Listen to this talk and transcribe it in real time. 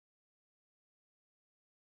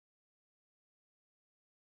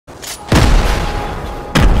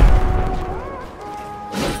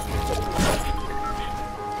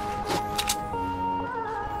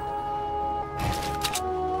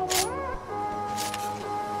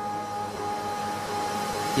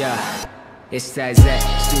Yeah, it's that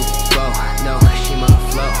super no Shima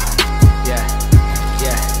flow. Yeah,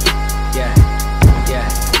 yeah, yeah, yeah.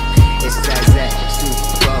 It's that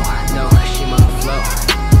super no Shima flow.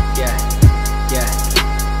 Yeah, yeah,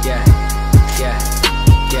 yeah, yeah,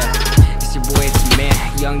 yeah. It's your boy, it's your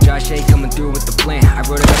man, Young Josh A, coming through with the plan. I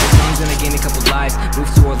wrote a couple songs and I gained a couple lives.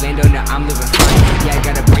 Moved to Orlando, now I'm living fine. Yeah, I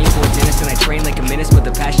got a brain for a dentist and I train like a menace, but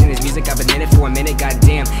the passion is music. I've been in it for a minute,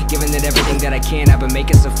 goddamn. Giving it everything that I can. I've been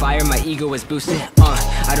making some fire, my ego is boosted.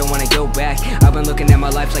 I don't wanna go back. I've been looking at my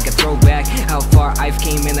life like a throwback. How far I've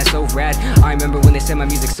came, man, that's so rad. I remember when they said my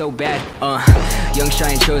music's so bad. Young,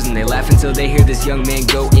 shy, and chosen. They laugh until they hear this young man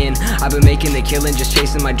go in. I've been making the killing, just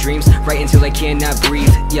chasing my dreams, right until I cannot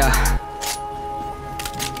breathe. Yeah.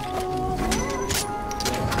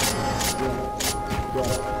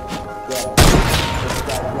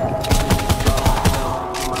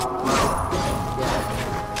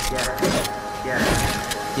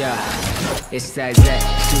 Yeah, it's that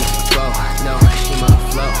super no Shima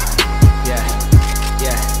flow. Yeah,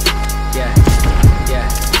 yeah, yeah, yeah.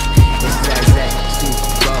 It's that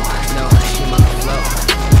super no Shima flow.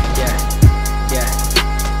 Yeah, yeah,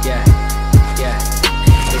 yeah, yeah.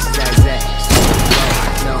 It's that super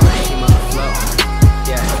no Shima flow.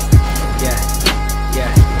 Yeah, yeah,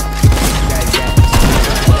 yeah. It's that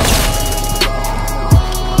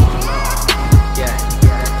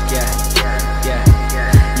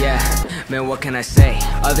man, what can I say?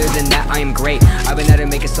 Other than that, I am great. I've been at it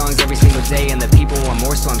making songs every single day, and the people want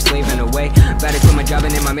more, so I'm slaving away. About to quit my job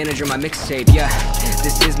and in my manager my mixtape. Yeah,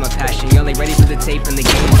 this is my passion. Y'all ain't ready for the tape and the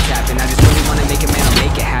game is tapping. I just really wanna make it, man, I'll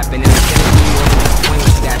make it happen. And I'm gonna do more than just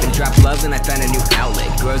pointless stabbing. Drop love and I found a new outlet.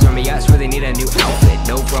 Girls wear me out, swear they need a new outfit.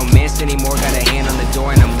 No romance anymore, got a hand on the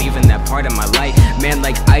door and I'm leaving that part of my life. Man,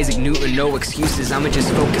 like Isaac Newton, no excuses. I'ma just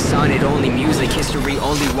focus on it, only music. History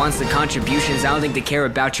only wants the contributions. I don't think they care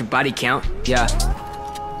about your body count. Yeah.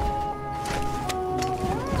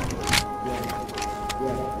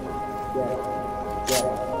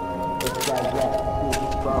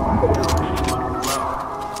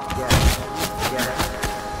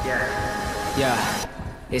 Yeah,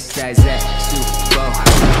 it's that super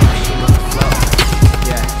Shima flow.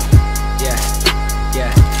 Yeah.